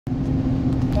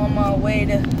on my way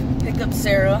to pick up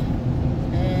Sarah,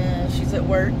 and she's at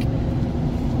work.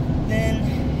 Then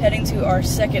heading to our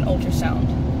second ultrasound,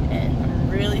 and I'm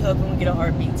really hoping we get a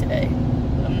heartbeat today.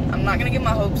 I'm not gonna get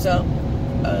my hopes up.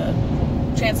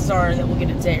 Chances are that we'll get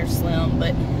it today are slim,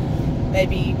 but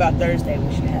maybe by Thursday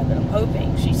we should have it. I'm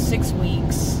hoping. She's 6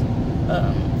 weeks.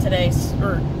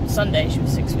 Sunday she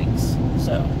was 6 weeks.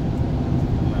 So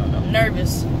I'm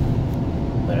nervous,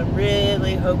 but I'm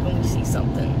really hoping we see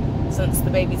something since the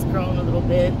baby's grown a little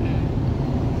bit.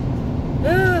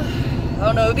 I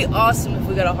don't know, it'd be awesome if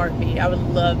we got a heartbeat. I would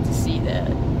love to see that.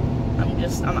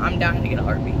 I'm dying to get a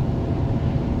heartbeat.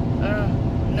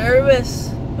 Nervous,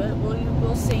 but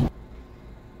we'll see.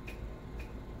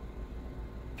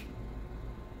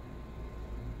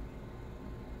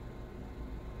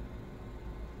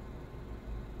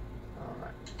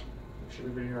 Alright.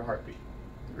 Should we hear a heartbeat?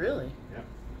 Really? Yep.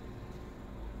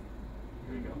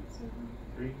 Here we go.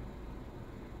 3, 2,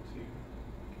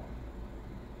 1.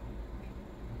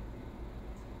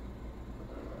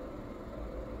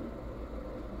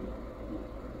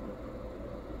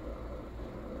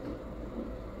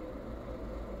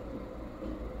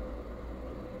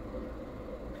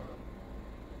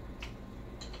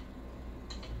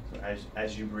 So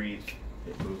as you breathe,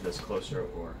 it moves us closer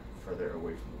or further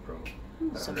away from the probe.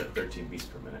 That's 113 beats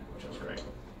per minute, which is great.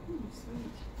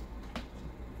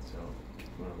 So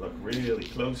I'm going to look really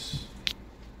close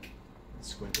and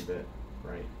squint a bit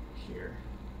right here.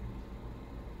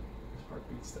 This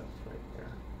heartbeat stuff right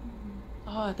there.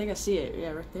 Oh, I think I see it.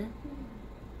 Yeah, right there.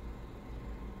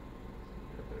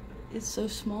 It's so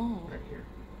small. Right here.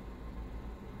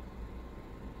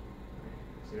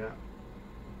 See that?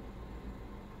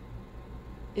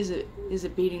 Is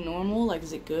it beating normal? Like,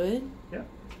 is it good? Yeah.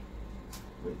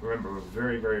 Remember, we're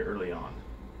very, very early on.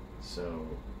 So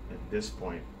at this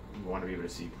point, we want to be able to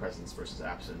see presence versus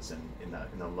absence, and in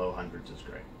the low hundreds is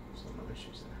great. So no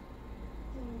issues there.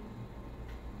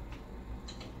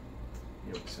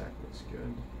 Yolk sac looks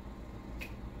good.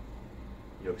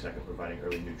 Yolk sac is providing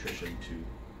early nutrition to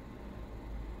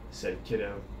said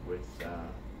kiddo with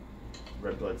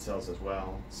red blood cells as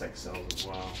well, sex cells as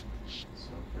well. So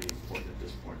pretty important at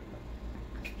this point.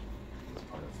 It's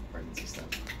part of pregnancy stuff.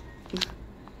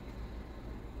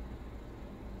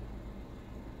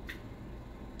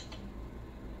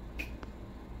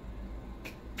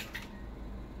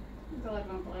 I'm glad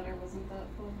my bladder wasn't that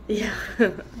full. Yeah. I'm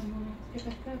gonna get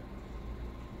back up.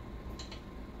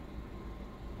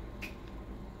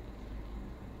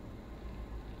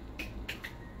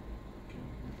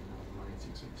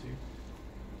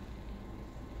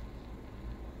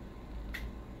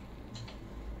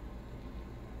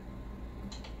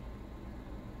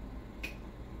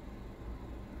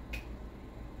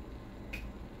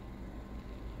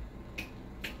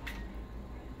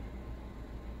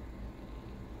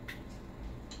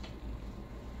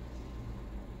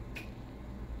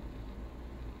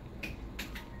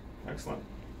 Excellent.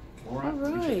 All right. All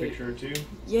Take a right. picture or two.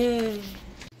 Yeah.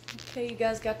 Okay, you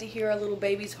guys got to hear our little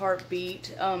baby's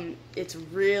heartbeat. It's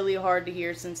really hard to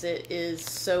hear since it is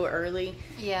so early.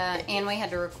 Yeah, and we had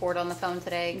to record on the phone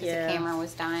today because the camera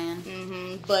was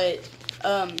dying. But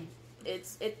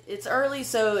it's early,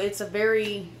 so it's a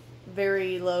very,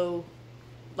 very low,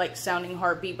 like, sounding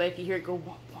heartbeat. But if you hear it go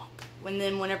wonk wonk, and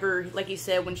then whenever, like you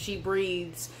said, when she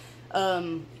breathes,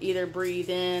 either breathe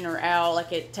in or out,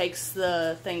 like, it takes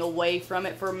the thing away from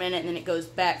it for a minute and then it goes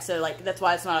back. So, like, that's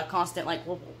why it's not a constant, like,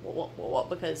 whoop, whoop, whoop, whoop, whoop,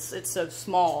 because it's so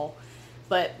small.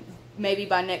 But maybe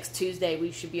by next Tuesday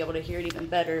we should be able to hear it even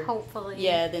better. Hopefully.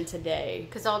 Yeah, than today.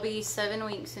 Because I'll be 7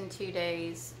 weeks and 2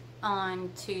 days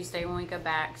on Tuesday when we go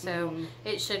back. So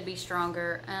it should be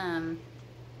stronger.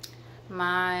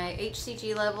 My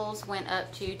HCG levels went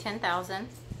up to 10,000.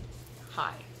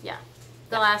 High. Yeah.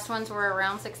 The last ones were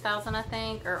around 6,000, I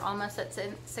think, or almost at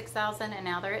 6,000, and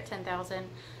now they're at 10,000.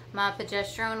 My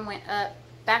progesterone went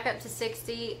back up to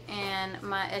 60, and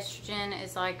my estrogen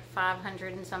is like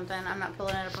 500 and something. I'm not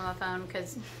pulling it up on my phone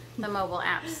because the mobile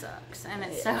app sucks, and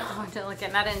it's so hard to look at.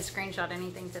 And I didn't screenshot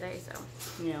anything today, so.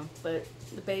 Yeah, but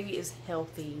the baby is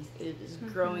healthy. It is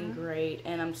growing great,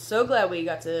 and I'm so glad we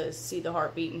got to see the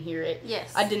heartbeat and hear it.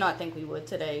 Yes. I did not think we would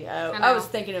today. I was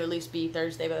thinking it would at least be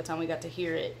Thursday by the time we got to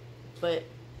hear it. But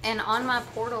and on my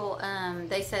portal,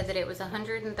 they said that it was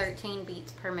 113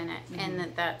 beats per minute,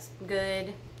 and that's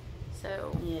good.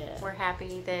 So we're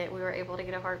happy that we were able to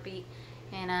get a heartbeat,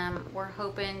 and we're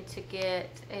hoping to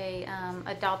get a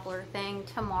Doppler thing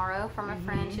tomorrow from a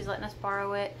friend. She's letting us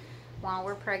borrow it while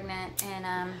we're pregnant, and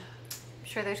I'm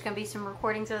sure there's going to be some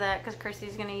recordings of that because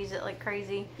Chrissy's going to use it like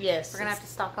crazy. Yes. We're going to have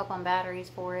to stock up on batteries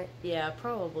for it. Yeah,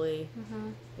 probably.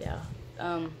 Yeah.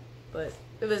 But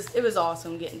it was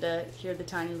awesome getting to hear the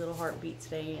tiny little heartbeat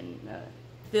today, and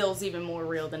feels even more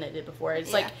real than it did before.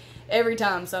 It's like every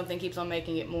time something keeps on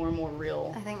making it more and more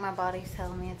real. I think my body's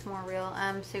telling me it's more real.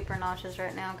 I'm super nauseous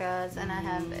right now, guys, and I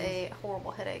have a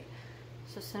horrible headache.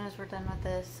 So as soon as we're done with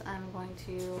this, I'm going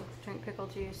to drink pickle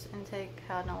juice and take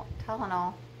Tylenol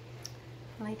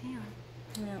and lay down.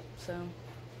 Yeah, so.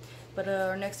 But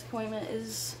our next appointment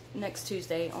is next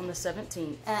Tuesday on the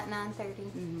 17th. At 9:30.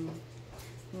 Mm-hmm.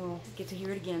 We'll get to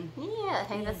hear it again. Yeah,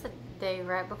 hey, that's the day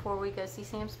right before we go see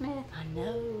Sam Smith. I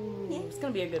know. Yeah. It's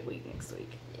going to be a good week next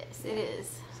week. Yes, it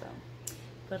is. So,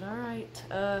 but all right.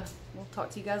 We'll talk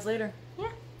to you guys later.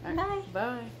 Yeah, right. bye.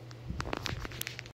 Bye.